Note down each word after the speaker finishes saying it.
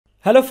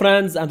Hello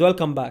friends and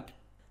welcome back.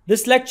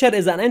 This lecture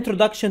is an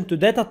introduction to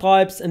data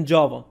types in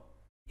Java.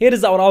 Here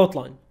is our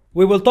outline.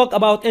 We will talk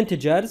about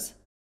integers,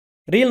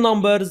 real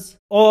numbers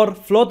or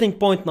floating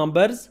point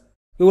numbers.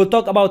 We will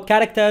talk about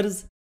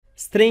characters,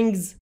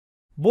 strings,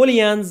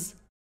 booleans,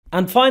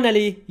 and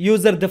finally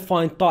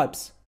user-defined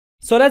types.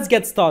 So let's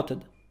get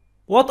started.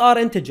 What are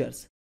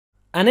integers?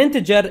 An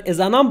integer is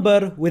a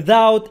number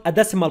without a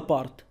decimal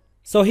part.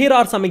 So here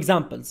are some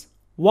examples.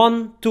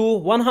 1, 2,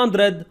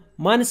 100,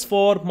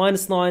 -4,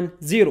 -9,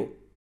 0.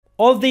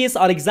 All these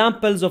are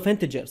examples of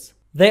integers.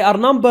 They are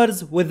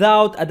numbers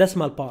without a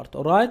decimal part,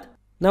 alright?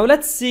 Now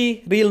let's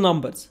see real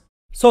numbers.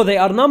 So they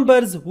are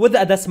numbers with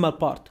a decimal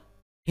part.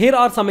 Here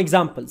are some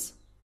examples.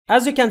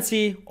 As you can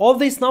see, all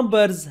these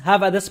numbers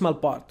have a decimal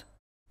part.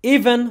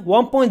 Even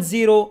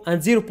 1.0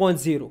 and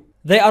 0.0.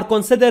 They are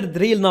considered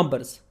real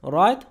numbers,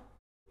 alright?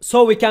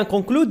 So we can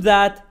conclude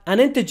that an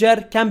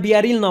integer can be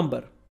a real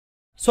number.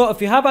 So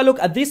if you have a look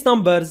at these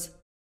numbers,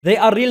 they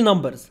are real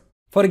numbers.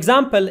 For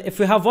example, if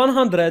we have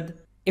 100,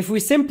 if we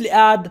simply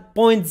add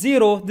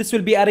 0.0, this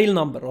will be a real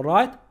number,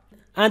 alright?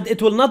 And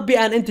it will not be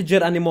an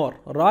integer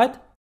anymore, alright?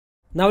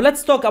 Now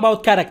let's talk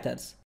about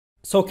characters.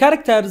 So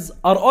characters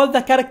are all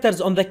the characters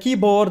on the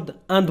keyboard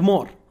and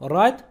more,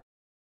 alright?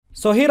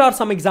 So here are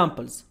some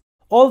examples.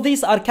 All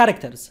these are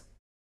characters.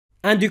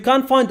 And you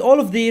can't find all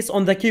of these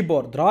on the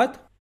keyboard, right?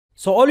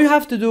 So all you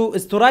have to do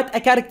is to write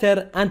a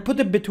character and put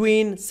it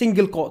between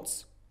single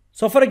quotes.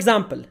 So for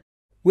example,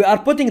 we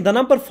are putting the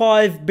number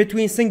 5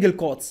 between single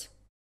quotes.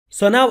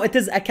 So now it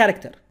is a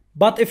character.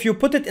 But if you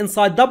put it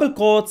inside double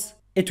quotes,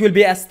 it will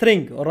be a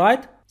string,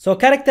 alright? So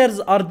characters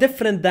are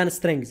different than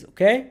strings,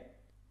 okay?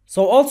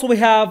 So also we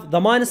have the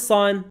minus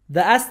sign,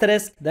 the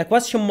asterisk, the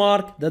question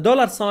mark, the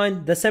dollar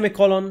sign, the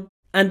semicolon,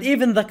 and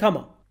even the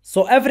comma.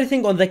 So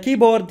everything on the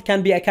keyboard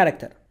can be a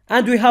character.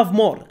 And we have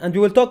more, and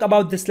we will talk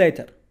about this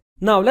later.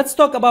 Now let's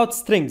talk about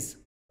strings.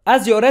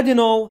 As you already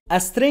know, a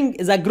string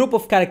is a group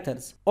of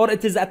characters, or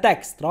it is a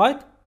text, right?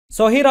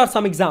 So here are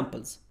some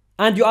examples.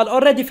 And you are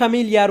already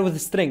familiar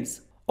with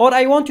strings. All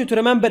I want you to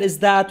remember is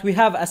that we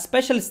have a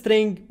special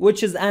string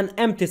which is an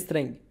empty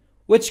string,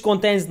 which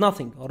contains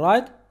nothing,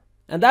 alright?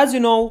 And as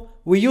you know,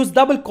 we use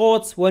double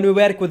quotes when we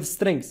work with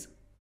strings.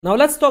 Now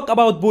let's talk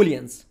about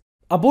booleans.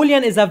 A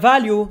boolean is a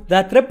value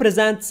that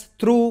represents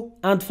true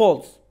and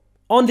false.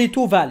 Only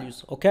two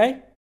values,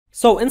 okay?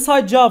 So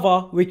inside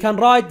Java, we can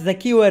write the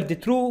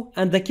keyword true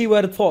and the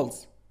keyword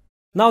false.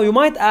 Now you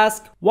might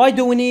ask, why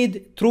do we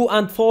need true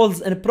and false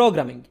in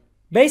programming?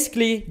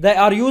 Basically, they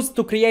are used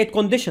to create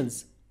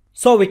conditions.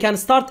 So we can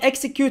start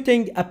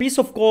executing a piece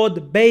of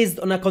code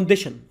based on a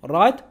condition,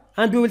 alright?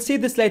 And we will see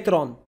this later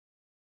on.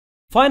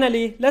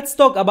 Finally, let's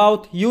talk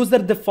about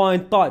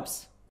user-defined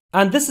types.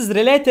 And this is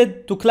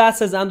related to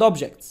classes and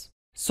objects.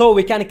 So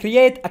we can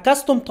create a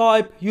custom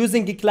type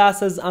using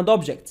classes and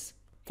objects.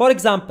 For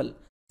example,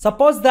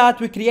 suppose that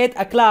we create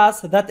a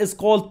class that is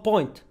called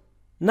point.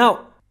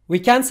 Now, we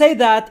can say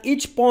that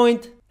each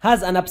point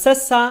has an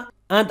abscissa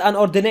and an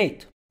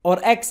ordinate, or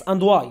x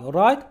and y,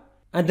 alright?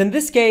 And in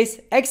this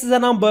case, x is a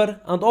number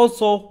and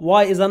also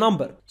y is a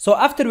number. So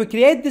after we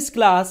create this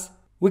class,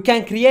 we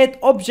can create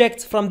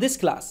objects from this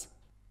class.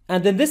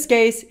 And in this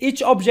case,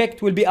 each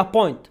object will be a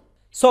point.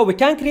 So we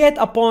can create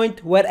a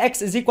point where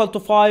x is equal to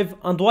 5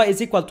 and y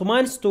is equal to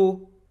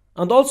 -2.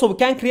 And also we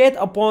can create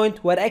a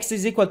point where x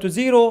is equal to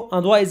 0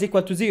 and y is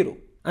equal to 0.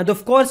 And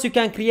of course you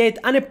can create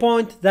any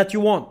point that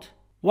you want.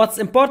 What's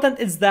important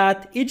is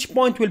that each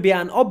point will be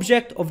an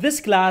object of this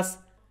class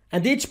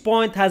and each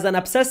point has an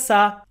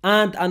abscissa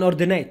and an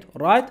ordinate,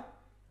 alright?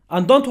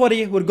 And don't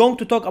worry, we're going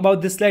to talk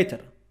about this later,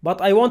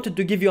 but I wanted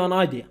to give you an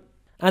idea.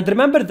 And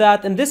remember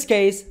that in this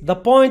case, the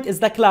point is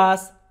the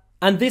class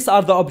and these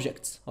are the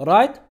objects,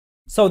 alright?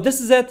 So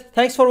this is it,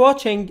 thanks for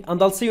watching and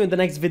I'll see you in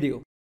the next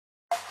video.